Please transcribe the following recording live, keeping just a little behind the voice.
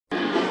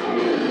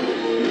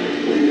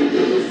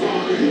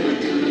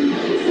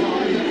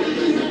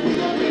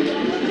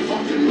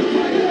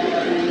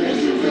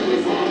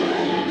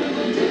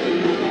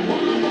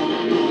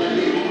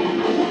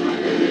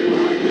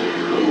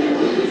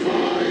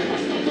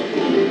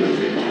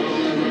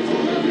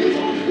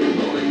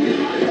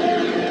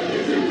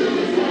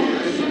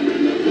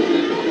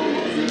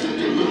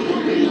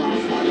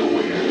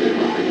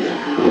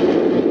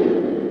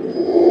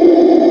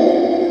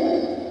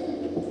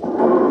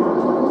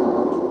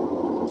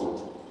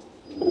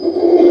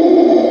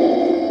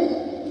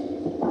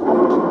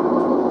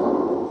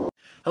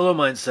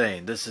Hello, my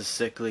insane. This is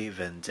Sickly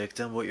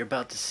Vindictum. What you're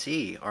about to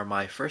see are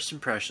my first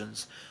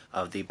impressions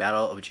of the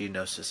Battle of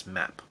Geonosis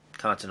map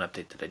content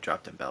update that I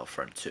dropped in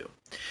Battlefront 2.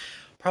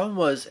 Problem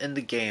was, in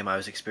the game, I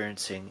was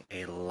experiencing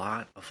a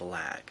lot of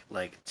lag,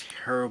 like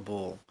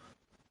terrible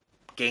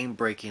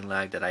game-breaking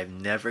lag that I've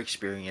never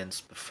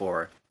experienced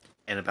before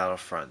in a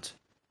Battlefront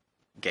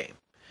game.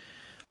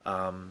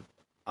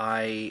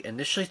 I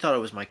initially thought it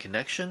was my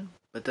connection,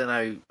 but then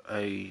I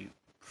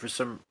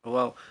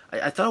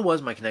thought it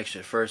was my connection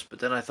at first, but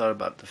then I thought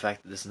about the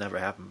fact that this never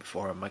happened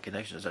before, and my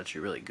connection is actually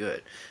really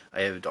good.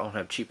 I don't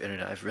have cheap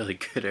internet, I have really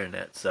good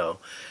internet, so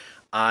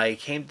I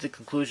came to the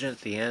conclusion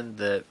at the end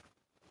that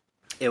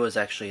it was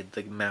actually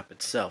the map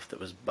itself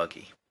that was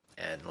buggy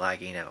and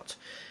lagging out.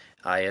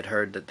 I had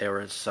heard that there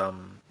was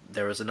an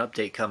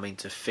update coming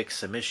to fix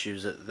some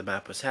issues that the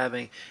map was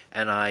having,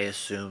 and I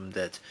assumed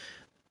that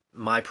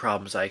my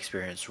problems I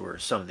experienced were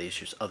some of the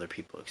issues other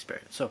people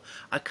experienced. So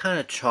I kind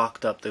of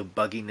chalked up the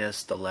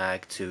bugginess, the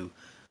lag,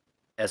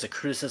 as a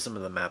criticism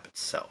of the map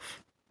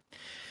itself.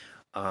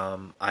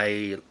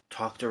 I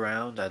talked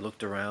around, I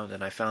looked around,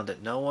 and I found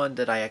that no one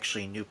that I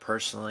actually knew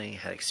personally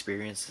had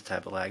experienced the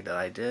type of lag that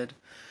I did.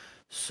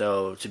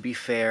 So, to be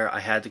fair, I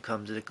had to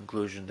come to the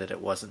conclusion that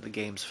it wasn't the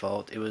game's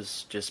fault. It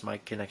was just my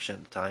connection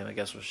at the time, I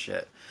guess, was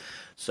shit.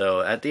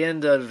 So, at the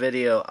end of the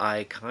video,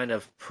 I kind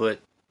of put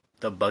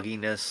the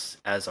bugginess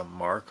as a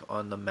mark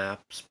on the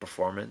map's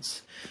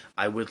performance.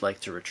 I would like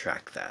to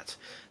retract that,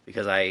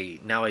 because I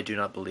do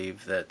not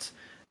believe that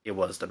it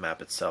was the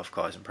map itself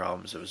causing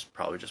problems. It was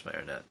probably just my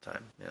internet at the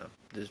time.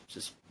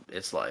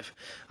 It's life.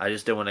 I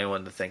just didn't want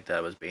anyone to think that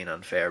I was being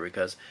unfair,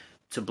 because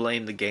to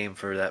blame the game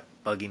for that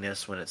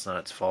bugginess when it's not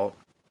its fault,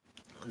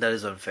 that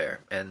is unfair.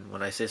 And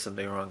when I say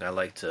something wrong, I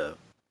like to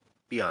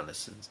be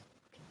honest. And,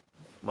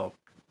 well,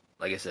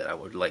 like I said, I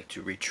would like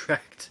to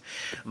retract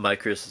my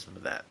criticism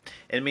of that.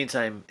 In the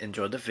meantime,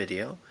 enjoy the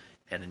video,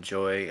 and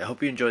I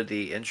hope you enjoyed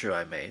the intro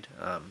I made.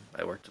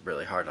 I worked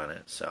really hard on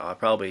it, so I'll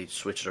probably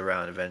switch it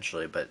around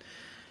eventually, but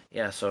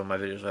yeah, so my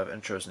videos will have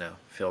intros now.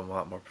 Feel a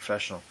lot more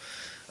professional.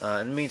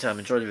 In the meantime,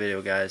 enjoy the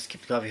video, guys.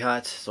 Keep the coffee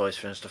hot. As always,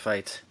 finish the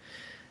fight.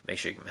 Make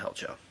sure you give me hell,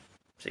 Chel.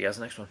 See you guys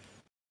in the next one.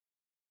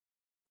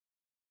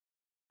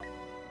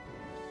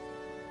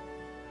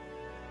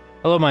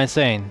 Hello, my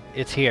insane.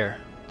 It's here.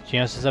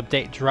 Geonosis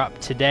update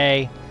dropped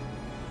today.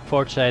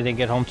 Fortunately, I didn't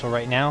get home till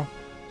right now,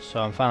 so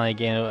I'm finally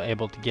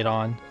able to get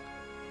on.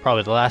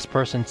 Probably the last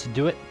person to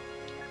do it.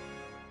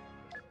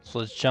 So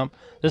let's jump.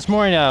 This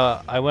morning,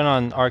 I went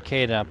on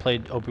arcade and I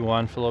played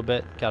Obi-Wan for a little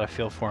bit. Got a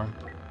feel for him.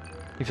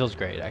 He feels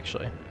great,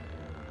 actually.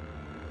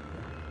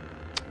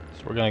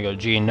 So we're gonna go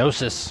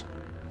Geonosis.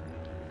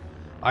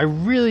 I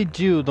really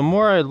do. The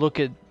more I look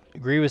at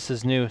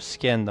Grievous's new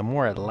skin, the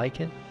more I like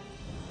it.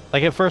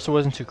 Like, at first I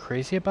wasn't too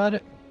crazy about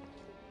it,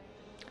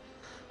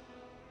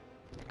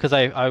 because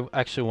I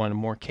actually wanted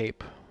more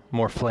cape,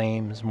 more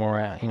flames, more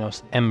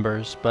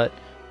embers, but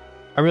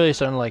I really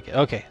started to like it.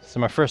 Okay,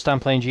 so my first time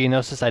playing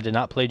Geonosis. I did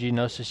not play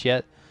Geonosis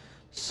yet,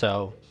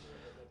 so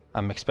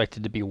I'm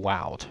expected to be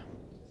wowed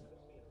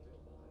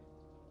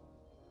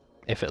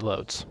if it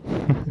loads.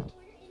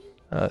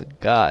 Oh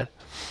God.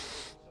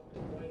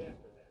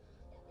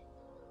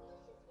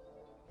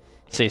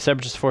 See,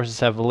 Separatist forces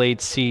have laid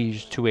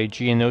siege to a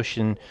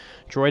Geonosian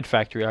droid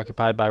factory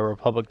occupied by a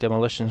Republic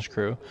demolitions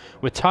crew.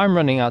 With time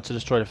running out to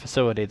destroy the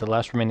facility, the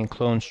last remaining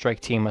clone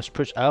strike team must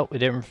push out. We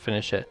didn't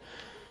finish it.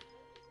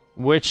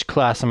 Which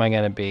class am I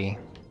gonna be?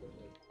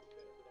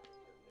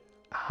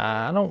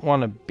 I don't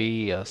want to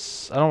be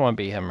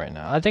him right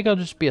now. I think I'll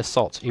just be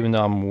Assault, even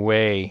though I'm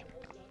way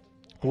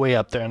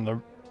up there in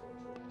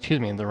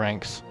the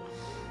ranks.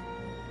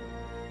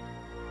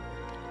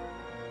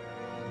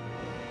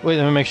 Wait,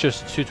 let me make sure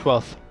it's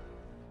 212th.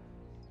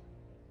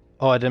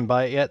 Oh, I didn't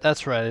buy it yet?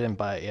 That's right, I didn't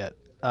buy it yet.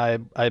 I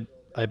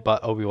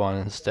bought Obi-Wan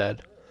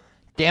instead.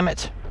 Damn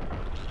it!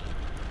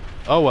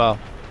 Oh well.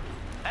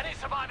 Any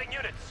surviving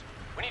units?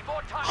 We need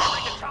more time to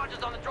break the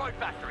charges on the droid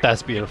factory.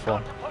 That's beautiful.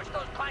 To push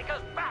those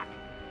clankers back.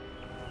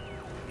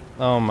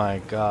 Oh my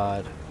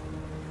God.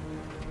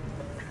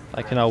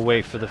 I cannot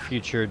wait for the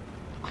future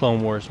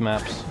Clone Wars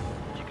maps.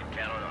 You can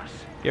count on us.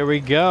 Here we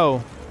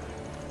go.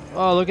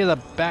 Oh, look at the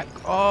back.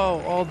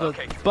 Oh, all the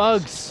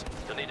bugs.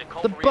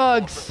 The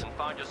bugs.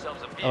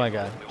 Oh my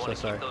God, so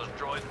sorry.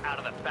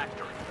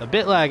 A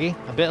bit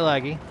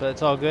laggy, but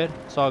it's all good.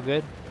 It's all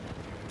good.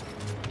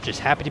 Just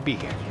happy to be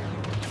here.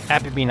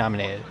 Happy to be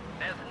nominated.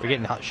 We're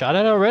getting shot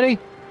at already?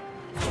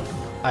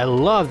 I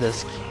love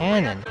this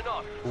cannon.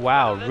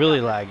 Wow, really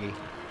laggy.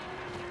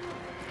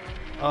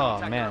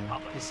 Oh man,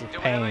 this is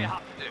pain.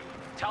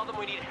 Tell them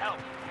we need help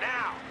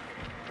now.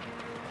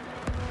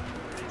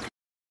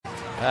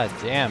 God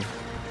damn.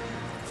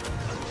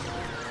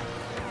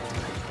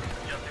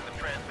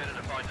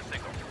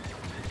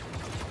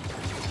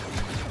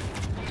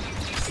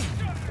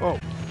 Oh,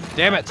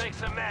 damn it! Make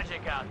some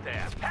magic out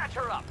there. Patch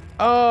her up.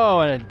 Oh,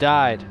 and it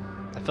died.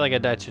 I feel like I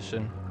died too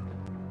soon.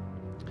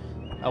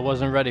 I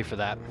wasn't ready for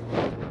that.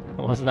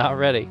 I was not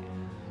ready.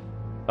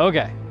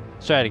 Okay,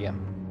 let's try it again.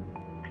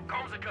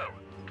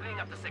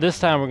 This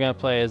time we're gonna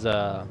play as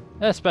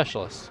A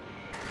specialist.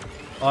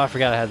 Oh, I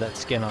forgot I had that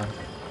skin on.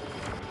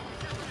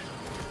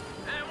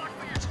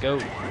 Let's go.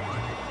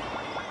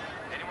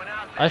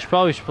 I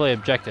probably should play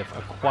objective.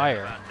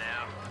 Acquire.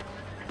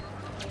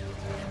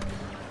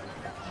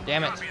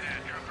 Damn it.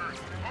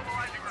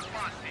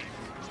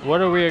 What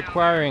are we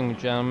acquiring,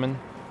 gentlemen?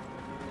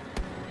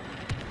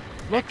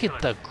 Look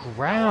at the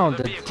ground.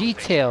 The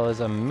detail is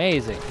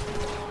amazing.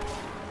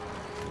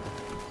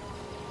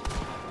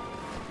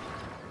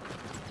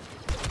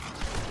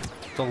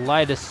 The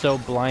light is so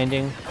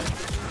blinding,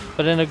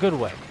 but in a good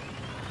way.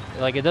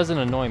 Like, it doesn't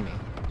annoy me.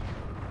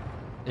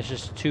 It's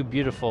just too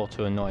beautiful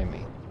to annoy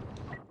me.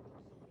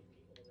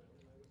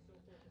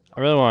 I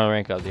really want to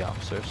rank up the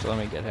officer, so let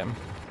me get him.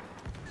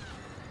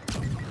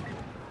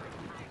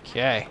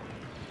 Okay.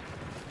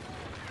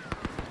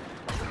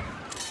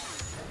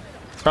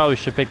 Probably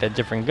should pick that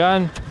different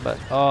gun, but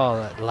oh,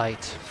 that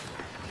light.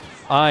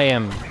 I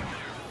am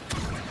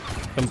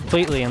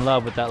completely in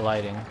love with that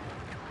lighting.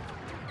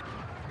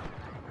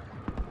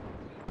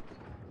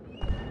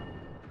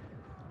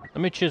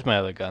 Let me choose my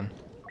other gun.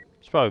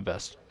 It's probably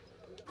best.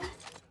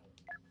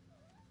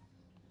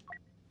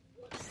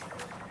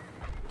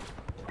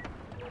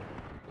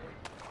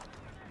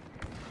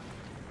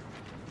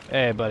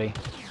 Hey, buddy.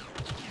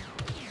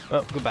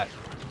 Oh, go back.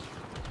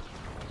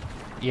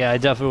 Yeah, I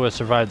definitely would have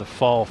survived the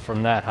fall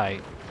from that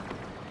height.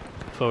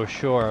 For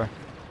sure.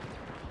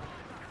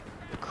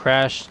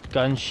 Crashed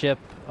gunship.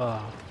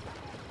 Oh.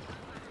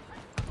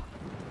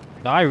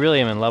 No, I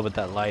really am in love with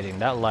that lighting.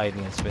 That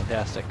lighting is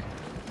fantastic.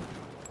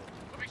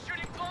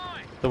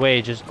 The way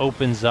it just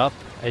opens up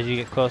as you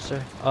get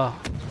closer. Oh.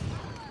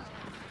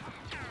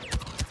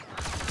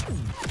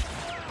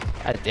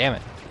 God damn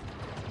it.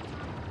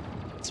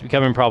 It's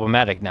becoming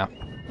problematic now.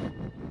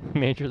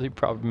 Majorly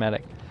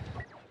problematic.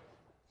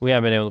 We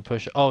haven't been able to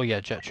push. Oh yeah,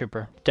 jet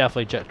trooper.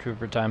 Definitely jet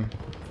trooper time.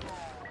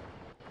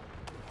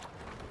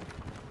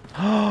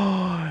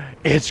 Oh,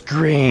 it's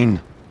green.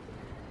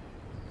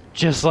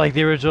 Just like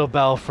the original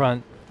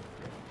Battlefront.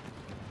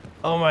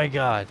 Oh my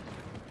god.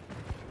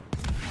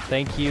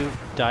 Thank you,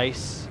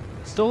 dice.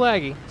 Still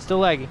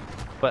laggy,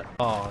 but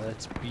oh,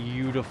 that's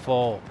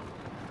beautiful.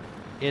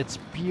 It's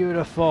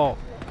beautiful.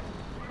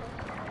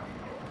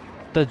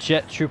 The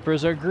jet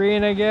troopers are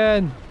green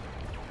again.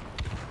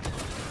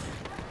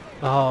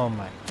 Oh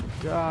my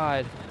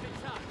god.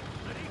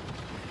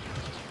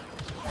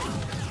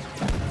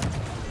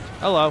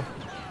 Hello.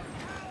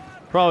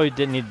 Probably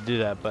didn't need to do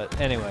that, but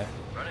anyway.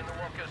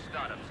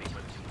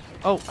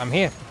 Oh, I'm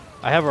here.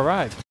 I have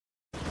arrived.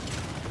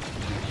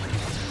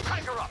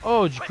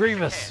 Oh, it's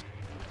Grievous.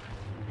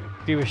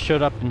 Grievous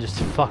showed up and just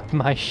fucked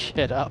my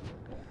shit up.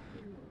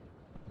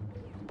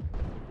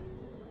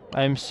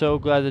 I'm so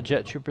glad the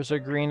jet troopers are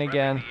green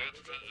again.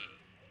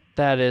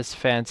 That is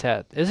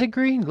fantastic. Is it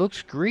green? It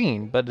looks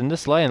green, but in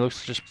this light it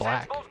looks just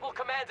black.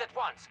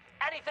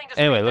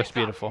 Anyway, it looks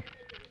beautiful.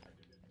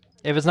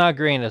 If it's not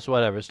green, it's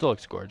whatever. It still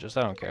looks gorgeous.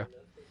 I don't care.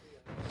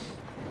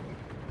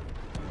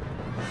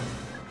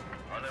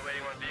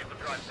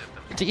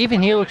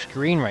 Even he looks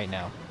green right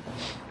now.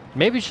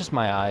 Maybe it's just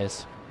my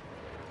eyes.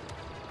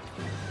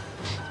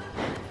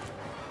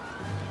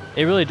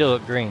 It really did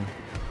look green.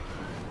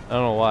 I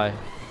don't know why.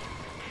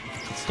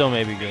 It still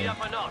may be green.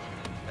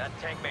 That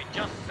tank may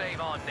just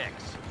save our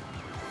necks.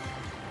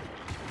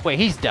 Wait,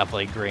 he's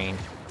definitely green.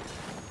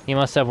 He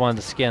must have one of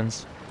the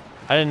skins.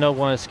 I didn't know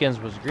one of the skins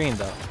was green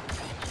though.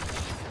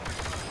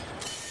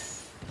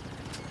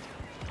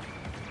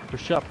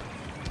 Push up.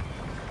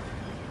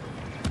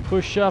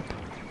 Push up.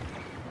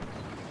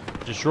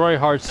 Destroy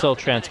hard cell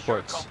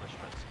transports.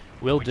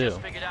 Will do.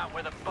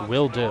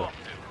 Will do.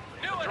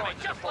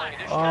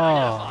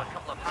 Oh.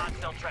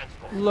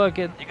 Look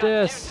at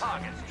this.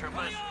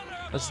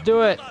 Let's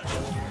do it.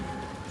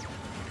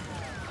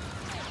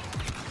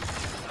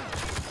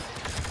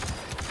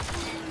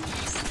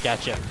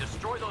 Gotcha.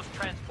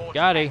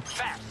 Got it.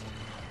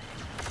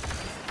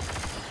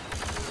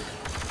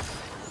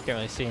 Can't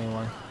really see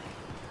anyone.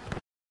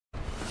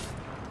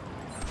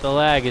 The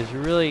lag is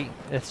really,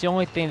 it's the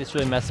only thing that's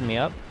really messing me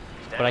up.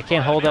 But I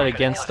can't hold that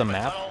against the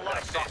map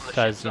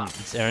because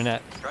it's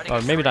internet,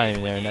 or maybe not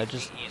even internet,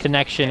 just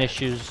connection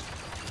issues.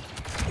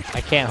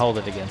 I can't hold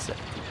it against it.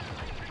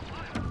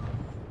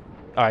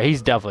 Alright,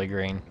 he's definitely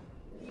green.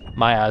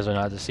 My eyes are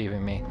not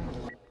deceiving me.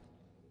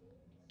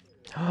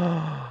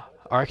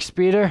 Arc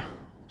speeder?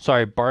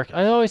 Sorry, bark.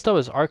 I always thought it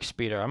was arc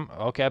speeder.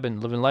 Okay, I've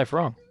been living life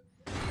wrong.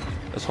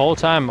 This whole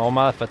time, all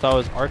my life, I thought it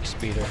was arc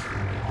speeder.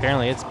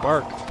 Apparently, it's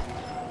bark.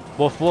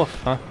 Woof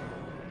woof, huh?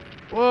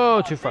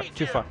 Whoa, too far,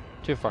 too far,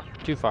 too far,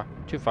 too far,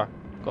 too far.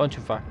 Going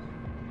too far.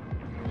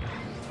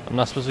 I'm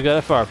not supposed to go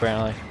that far,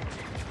 apparently.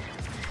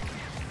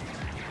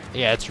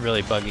 Yeah, it's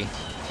really buggy.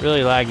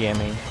 Really laggy, I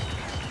mean.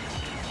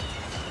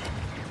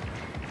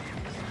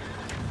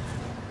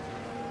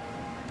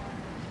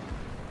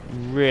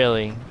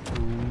 Really,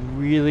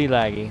 really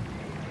laggy.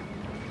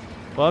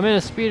 Well, I'm in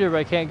a speeder, but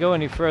I can't go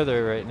any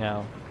further right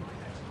now.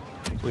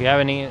 We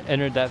haven't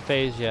entered that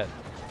phase yet.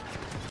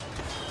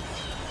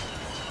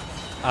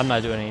 I'm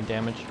not doing any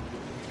damage.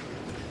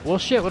 Well,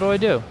 shit, what do I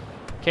do?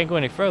 Can't go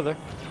any further.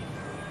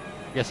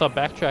 Guess I'll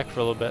backtrack for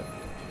a little bit.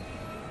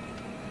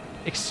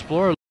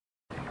 Explore.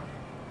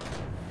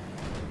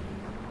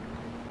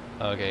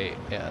 Okay,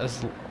 yeah,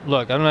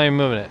 look, I'm not even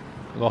moving it.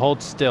 We'll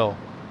hold still.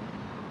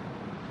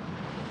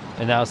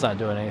 And now it's not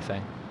doing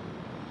anything.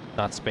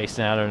 Not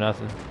spacing out or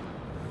nothing.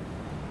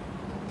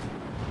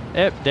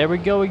 Yep, there we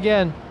go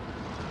again.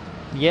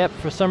 Yep,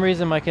 for some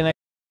reason my connection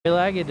is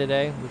laggy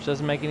today, which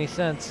doesn't make any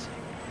sense.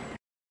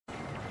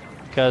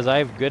 Because I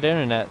have good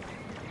internet.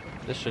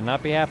 This should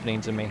not be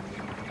happening to me.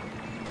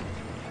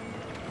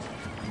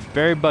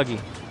 Very buggy.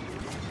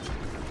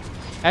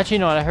 Actually,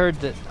 no, I heard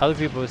that other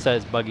people have said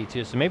it's buggy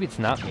too, so maybe it's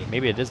not me.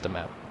 Maybe it is the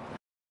map.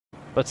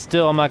 But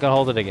still, I'm not going to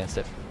hold it against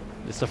it.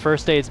 It's the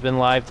first day it's been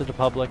live to the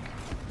public.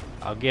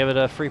 I'll give it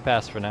a free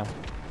pass for now.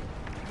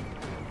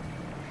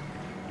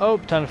 Oh,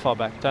 time to fall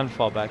back. Time to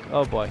fall back.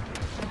 Oh, boy.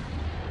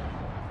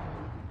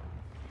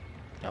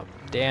 Oh,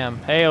 damn.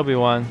 Hey,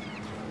 Obi-Wan.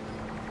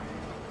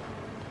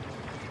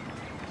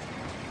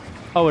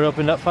 Oh, it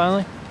opened up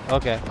finally?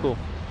 Okay, cool.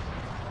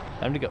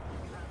 Time to go.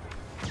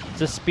 Is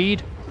this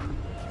speed?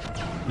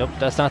 Nope,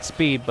 that's not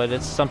speed, but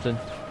it's something.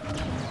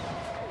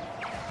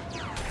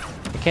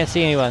 I can't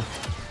see anyone.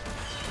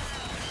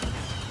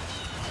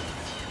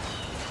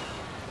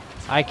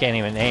 I can't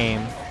even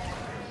aim.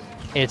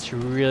 It's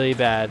really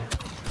bad.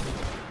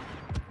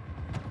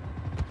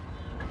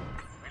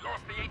 We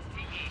lost the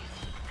HTE.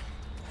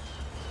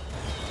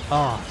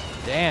 Oh,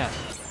 damn.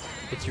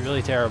 It's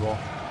really terrible.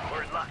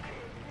 We're in luck.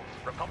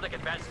 Republic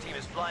advance team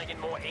is flying in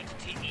more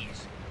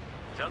HTEs.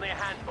 It's only a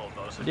handful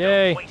though, so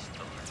Yay. don't waste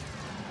them.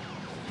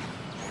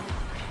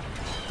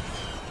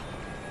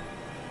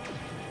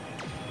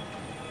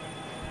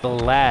 The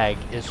lag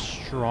is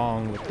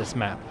strong with this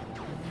map.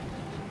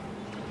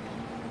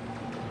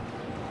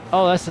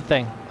 Oh, that's the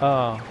thing.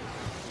 Oh.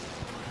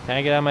 Can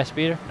I get out of my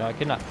speeder? No, I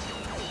cannot.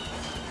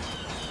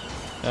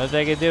 The only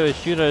thing I can do is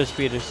shoot other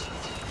speeders.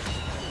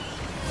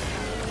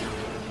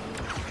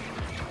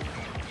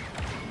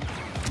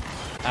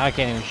 I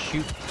can't even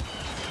shoot.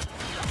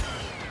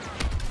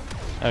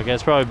 Okay,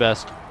 that's probably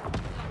best.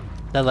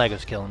 That lag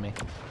was killing me.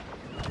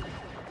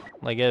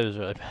 Like, it was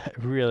really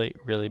bad. Really,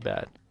 really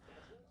bad.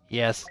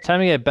 Yes, time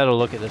to get a better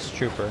look at this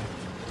trooper.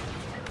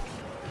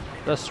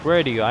 I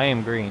swear to you, I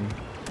am green.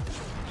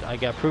 I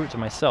gotta prove it to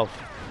myself.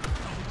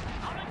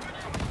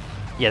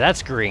 Yeah,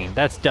 that's green.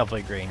 That's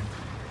definitely green.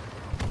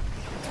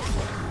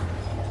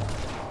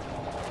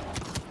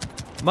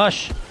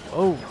 Mush!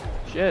 Oh,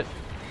 shit.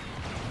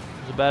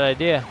 It was a bad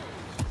idea.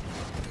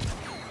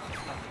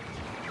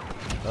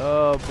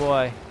 Oh,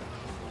 boy.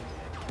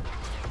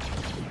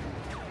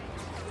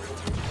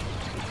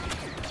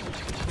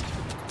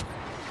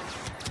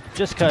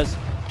 Just cause,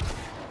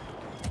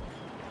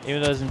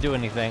 even though it doesn't do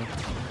anything,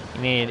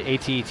 you need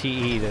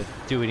ATTE to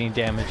do any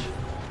damage.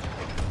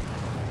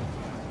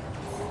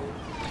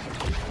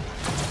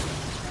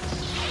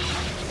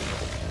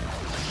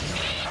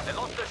 They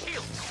lost their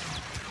shields.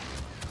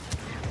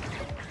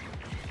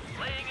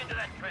 Laying into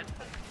that trench.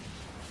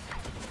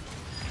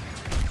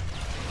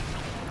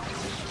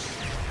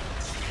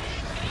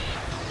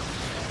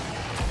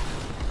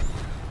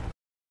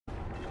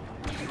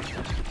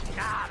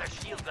 Ah, their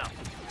shields up.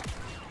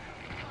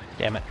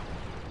 Damn it.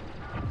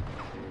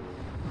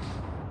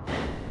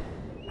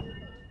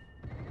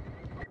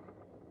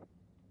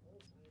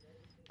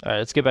 Alright,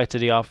 let's get back to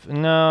the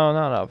No,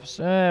 not office.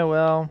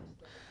 Well,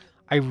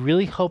 I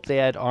really hope they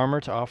add armor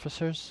to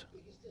officers,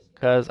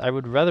 because I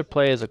would rather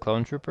play as a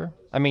clone trooper.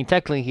 I mean,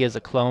 technically he is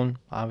a clone,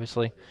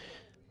 obviously,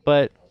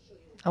 but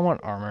I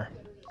want armor.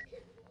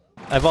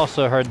 I've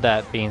also heard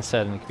that being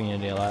said in the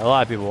community a lot. A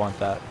lot of people want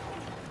that,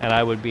 and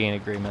I would be in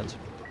agreement.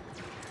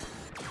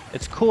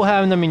 It's cool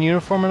having them in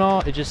uniform and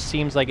all, it just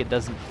seems like it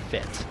doesn't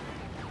fit.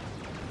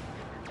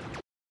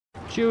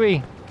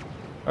 Chewie!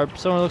 Or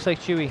someone looks like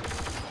Chewie.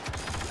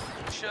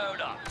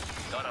 Showed up.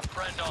 Got a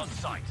friend on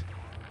site.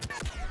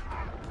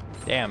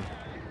 Damn.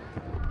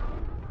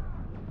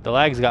 The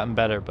lag's gotten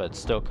better, but it's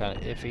still kind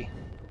of iffy.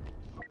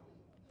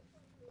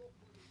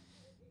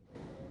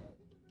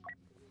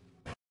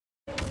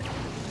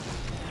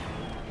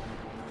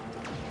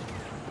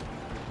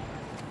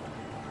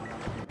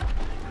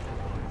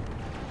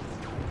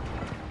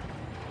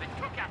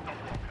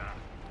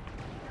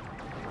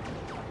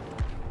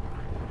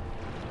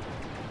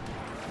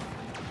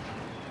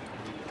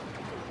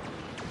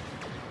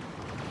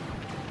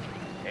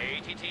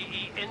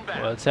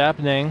 What's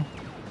happening?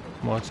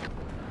 What's...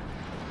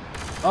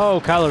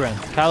 Oh, Kylo Ren.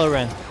 Kylo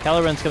Ren.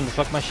 Kylo Ren's coming to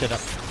fuck my shit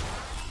up.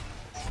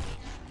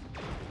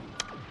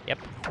 Yep.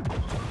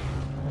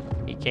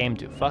 He came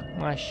to fuck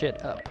my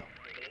shit up.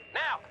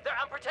 Now they're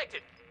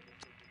unprotected.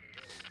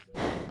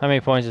 How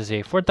many points is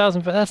he?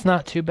 4,000. That's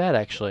not too bad,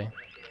 actually.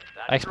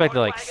 I expected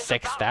like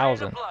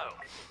 6,000.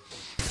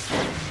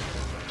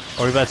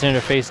 Are we about to enter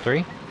phase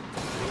 3?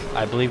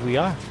 I believe we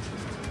are.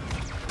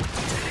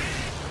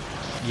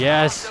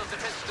 Yes.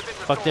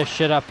 Fuck this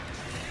shit up.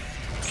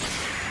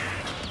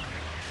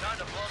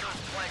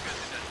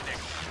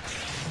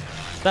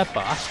 Is that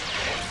boss?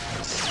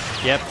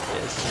 Yep,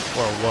 it is.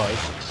 Or it was.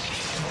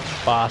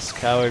 Bosk,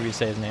 however you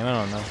say his name, I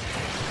don't know.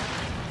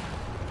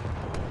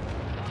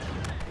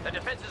 The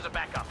defenses are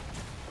back up.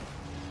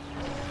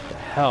 The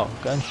hell,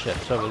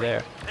 gunship's over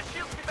there. The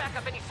shields will be back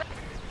up any second.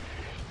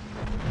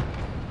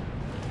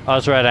 Oh,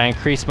 that's right, I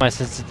increased my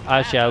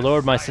actually, I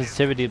lowered my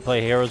sensitivity to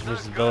play heroes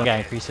versus villains. I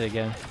increased it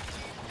again.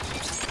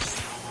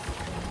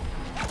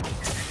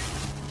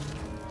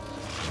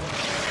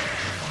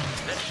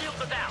 The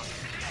shields are down.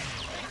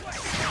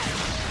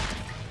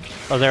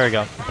 Oh, there we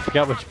go. I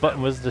forgot which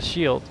button was the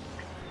shield.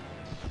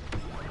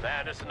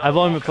 I've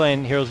only been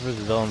playing heroes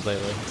versus villains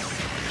lately.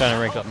 Trying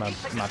to rank up my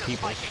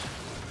people.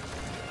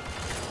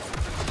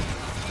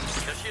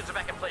 The shields are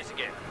back in place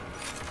again.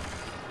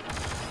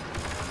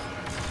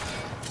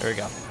 There we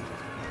go.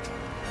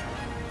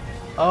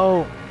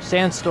 Oh,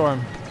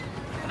 sandstorm.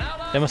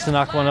 They must have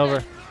knocked one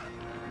over.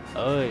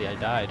 Oh, yeah, I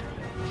died.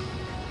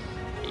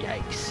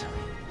 Yikes.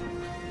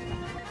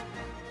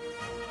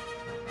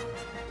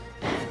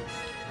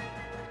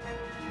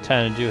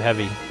 Trying to do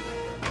heavy.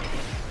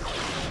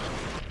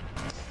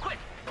 Quick,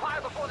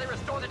 fire before they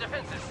restore the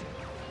defenses.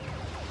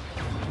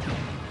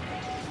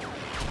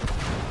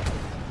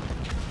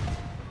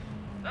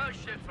 Those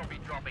ships won't be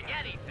dropping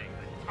anything.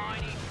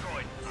 Tiny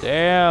droids.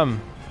 Damn.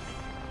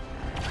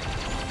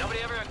 Nobody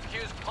ever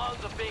accused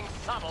clones of being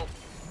subtle.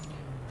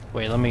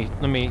 Wait, let me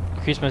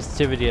increase my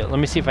sensitivity. Let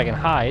me see if I can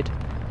hide.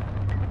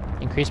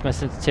 Increase my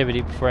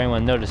sensitivity before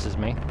anyone notices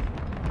me.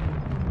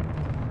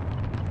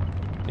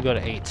 We go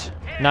to 8.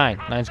 9.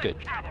 9's good.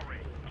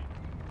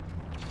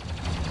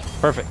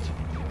 Perfect.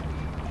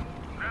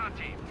 Ground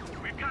team,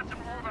 we've got some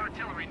old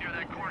artillery near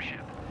that core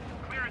ship.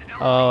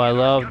 Oh, I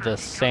love the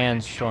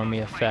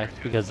sandstormy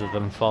effect because of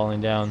them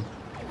falling down.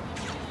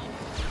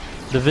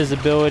 The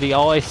visibility,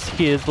 all I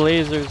see is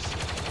lasers.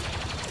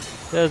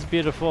 That's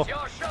beautiful. It's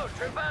your show,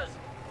 troopers.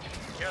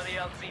 Secure the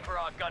LZ for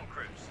our gun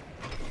crews.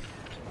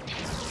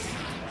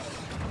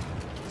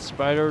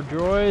 Spider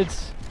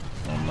droids.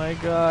 Oh my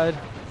god.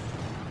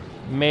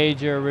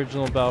 Major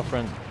original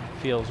Battlefront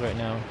feels right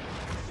now.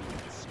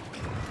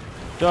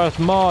 Darth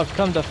Maul, I've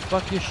come to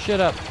fuck your shit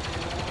up.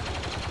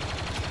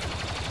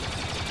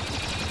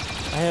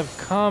 I have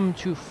come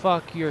to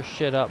fuck your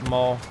shit up,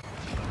 Maul.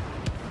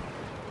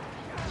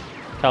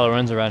 Kylo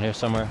Ren's around here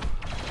somewhere.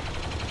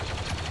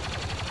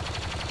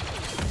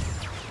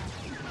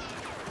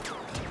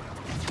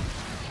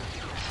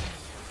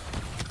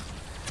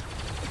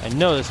 I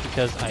know this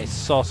because I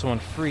saw someone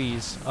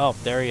freeze. Oh,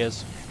 there he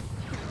is.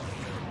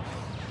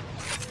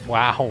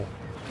 Wow.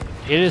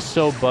 It is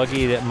so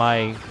buggy that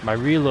my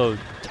reload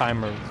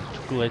timer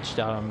glitched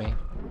out on me.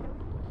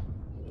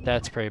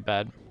 That's pretty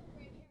bad.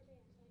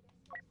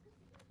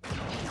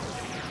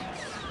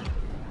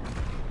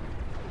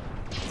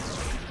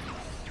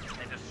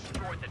 They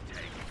destroyed the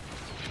tank.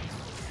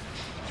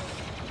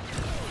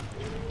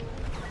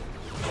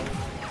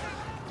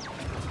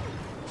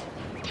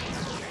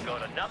 We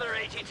got another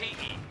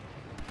ATTE.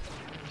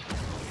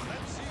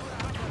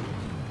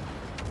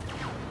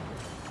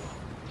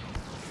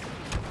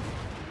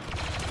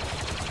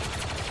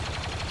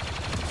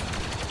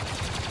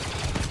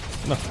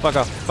 No, fuck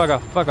off, fuck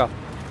off, fuck off.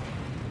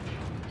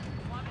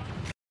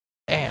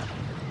 Damn.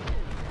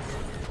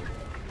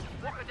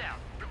 Walk her down.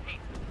 Repeat.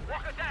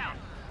 Walk her down.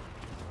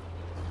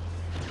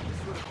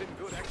 This would have been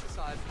good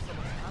exercise for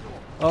someone's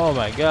animal. Oh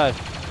my god.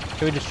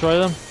 Can we destroy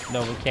them?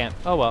 No, we can't.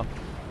 Oh well.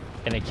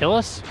 Can they kill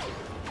us?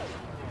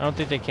 I don't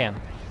think they can.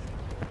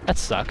 That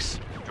sucks.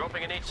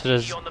 Dropping an So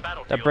does, HTE on the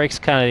battlefield. that breaks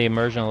kind of the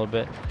immersion a little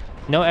bit.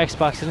 No,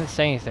 Xbox didn't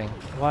say anything.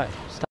 Why?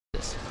 Stop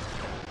this.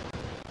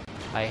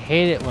 I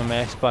hate it when my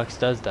Xbox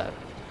does that.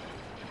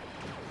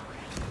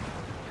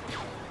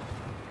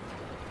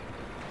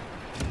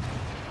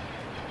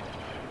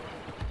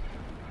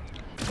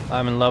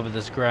 I'm in love with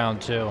this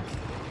ground too.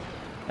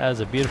 That is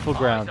a beautiful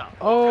ground.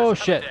 Oh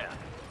shit.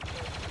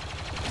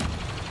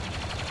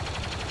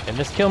 Can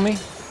this kill me?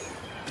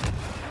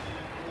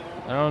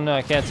 I don't know.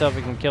 I can't tell if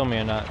it can kill me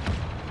or not.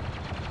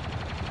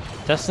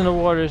 Testing the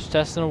waters,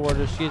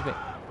 excuse me.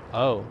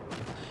 Oh.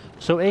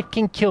 So it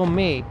can kill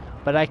me,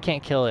 but I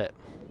can't kill it.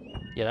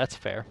 Yeah, that's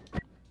fair.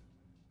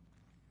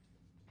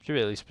 Should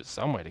be at least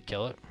some way to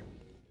kill it.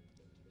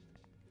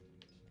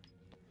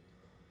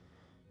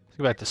 Let's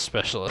go back to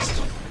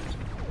specialist.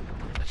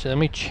 Actually, let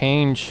me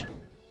change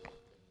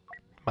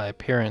my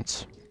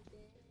appearance.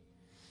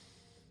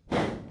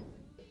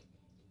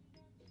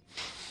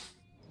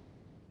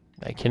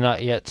 I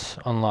cannot yet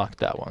unlock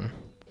that one.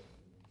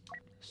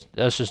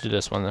 Let's just do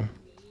this one then.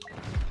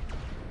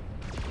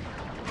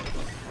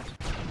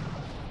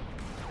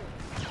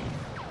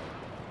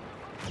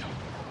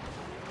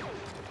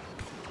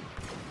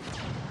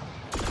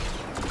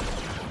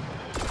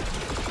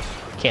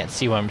 Can't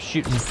see what I'm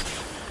shooting.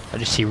 I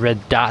just see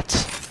red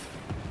dots.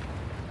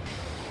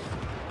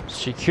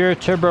 Secure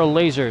turbo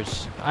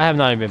lasers. I have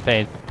not even been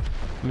paying.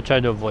 I'm gonna try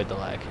to avoid the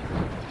lag.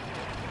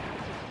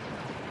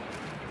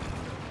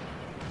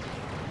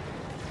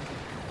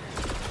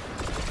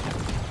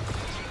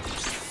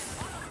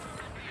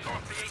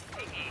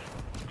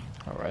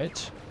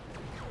 Alright.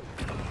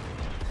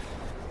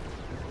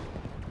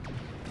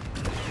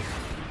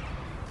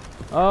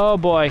 Oh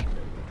boy.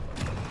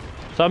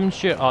 Something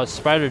shoot. Oh,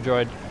 spider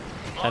droid.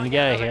 Time to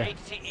get out of here.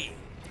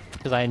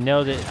 Because I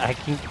know that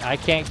I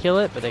can't kill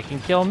it, but they can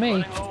kill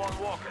me.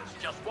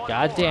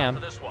 God damn.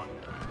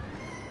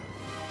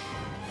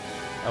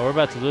 Oh, we're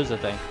about to lose the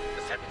thing.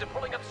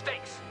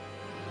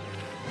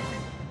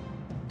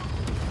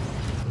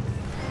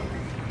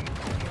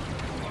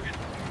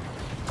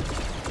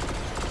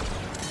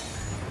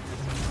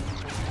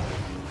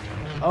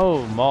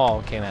 Oh,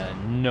 Maul came out of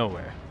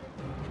nowhere.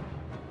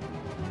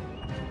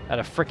 Out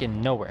of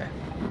freaking nowhere.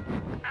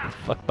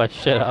 Fuck my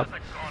shit up.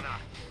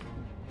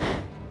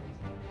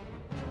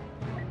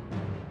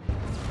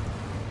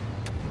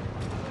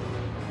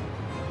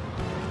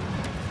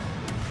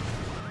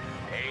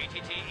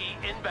 ATTE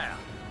inbound.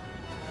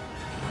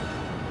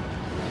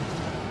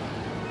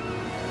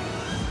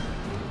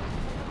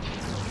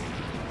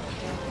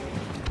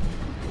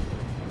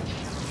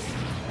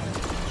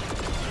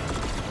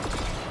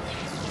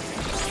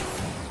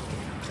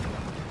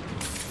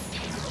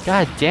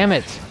 God damn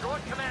it!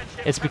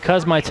 It's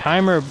because my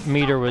timer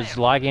meter was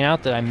logging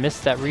out that I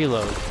missed that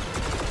reload.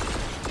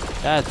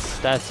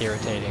 That's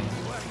irritating.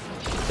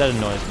 That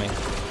annoys me.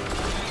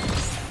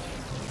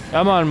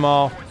 Come on,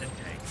 Maul.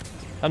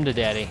 Come to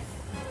daddy.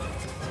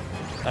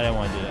 I didn't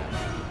want to do that.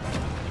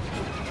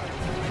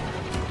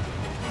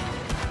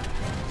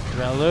 We're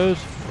gonna lose.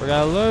 We're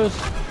gonna lose.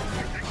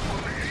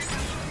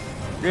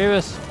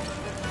 Grievous,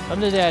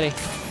 come to daddy.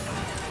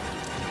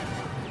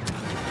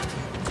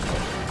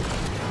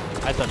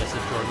 I thought I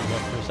said Jordan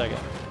for a second.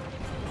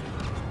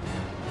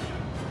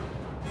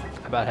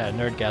 I about had a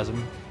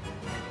nerdgasm.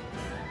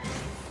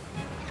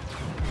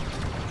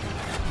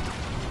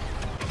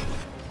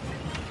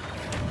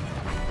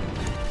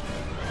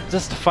 Is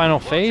this the final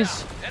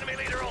phase?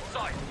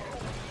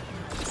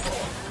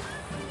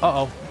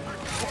 Uh-oh.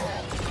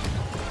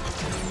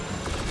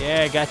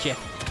 Yeah, gotcha.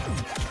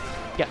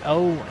 Yeah,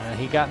 oh,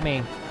 he got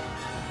me.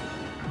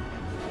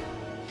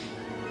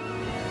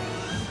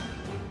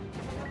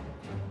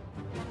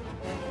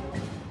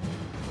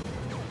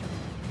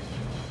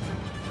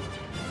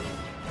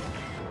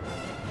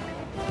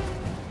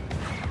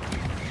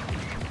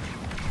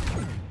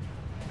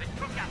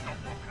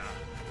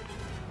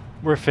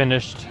 We're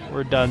finished.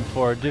 We're done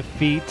for.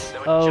 Defeat.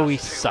 Oh, we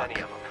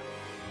suck.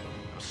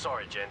 I'm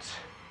sorry, gents.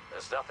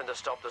 There's nothing to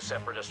stop the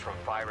Separatists from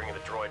firing the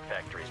droid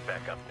factories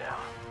back up now.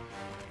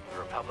 The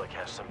Republic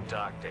has some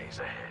dark days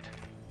ahead.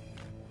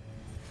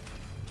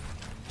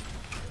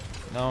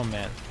 Oh,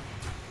 man.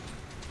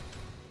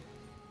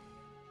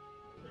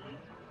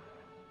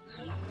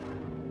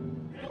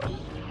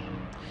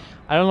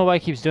 I don't know why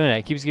it keeps doing that.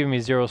 It keeps giving me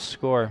 0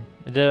 score.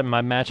 It did it in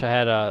my match I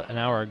had an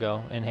hour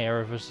ago in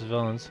Hero vs.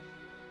 Villains.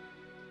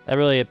 That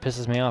really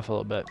pisses me off a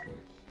little bit.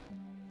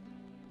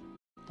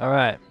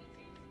 Alright.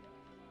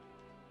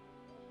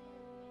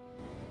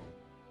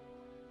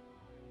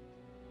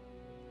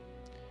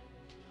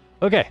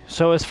 Okay,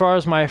 so as far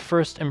as my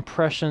first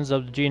impressions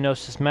of the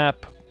Geonosis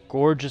map,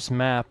 gorgeous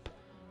map.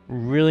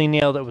 Really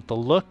nailed it with the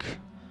look,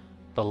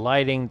 the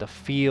lighting, the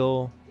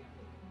feel.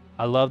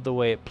 I love the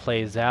way it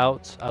plays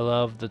out. I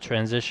love the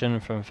transition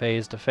from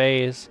phase to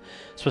phase,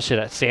 especially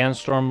that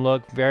sandstorm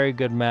look. Very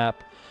good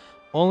map.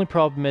 Only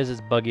problem is it's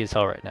buggy as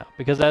hell right now,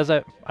 because as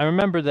I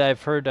remember that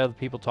I've heard other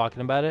people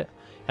talking about it,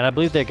 and I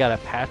believe they got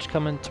a patch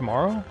coming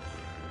tomorrow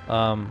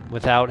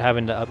without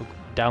having to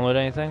download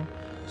anything.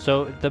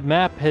 So the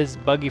map is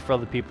buggy for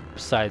other people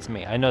besides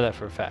me. I know that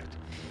for a fact.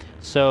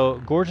 So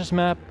gorgeous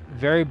map,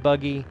 very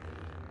buggy.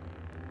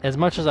 As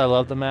much as I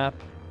love the map,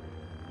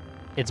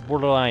 it's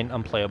borderline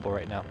unplayable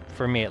right now,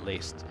 for me at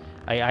least.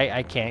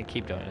 I can't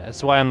keep doing it.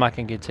 That's why I'm not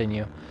going to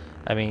continue.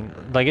 I mean,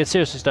 like, it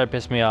seriously started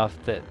pissing me off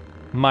that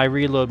my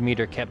reload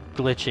meter kept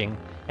glitching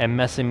and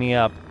messing me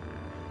up.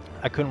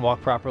 I couldn't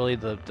walk properly.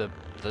 The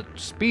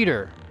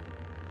speeder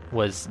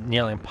was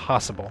nearly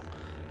impossible.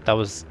 That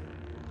was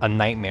a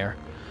nightmare.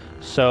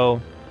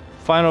 So,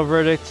 final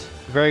verdict,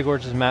 very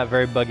gorgeous map,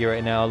 very buggy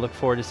right now. I look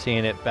forward to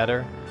seeing it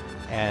better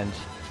and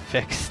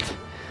fixed.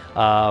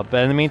 But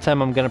in the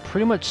meantime, I'm going to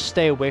pretty much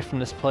stay away from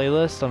this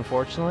playlist,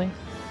 unfortunately,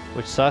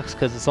 which sucks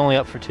because it's only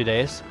up for 2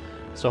 days.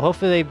 So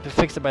hopefully they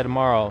fix it by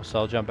tomorrow, so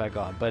I'll jump back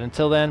on. But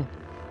until then,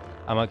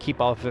 I'm going to keep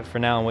off of it for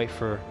now and wait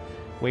for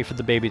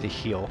the baby to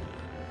heal.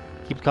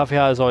 Keep the coffee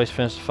hot as always,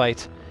 finish the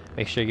fight.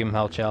 Make sure you give him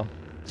hell, Chel.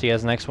 See you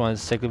guys next one.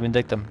 Sickly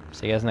Vindictum.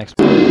 See you guys next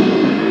one.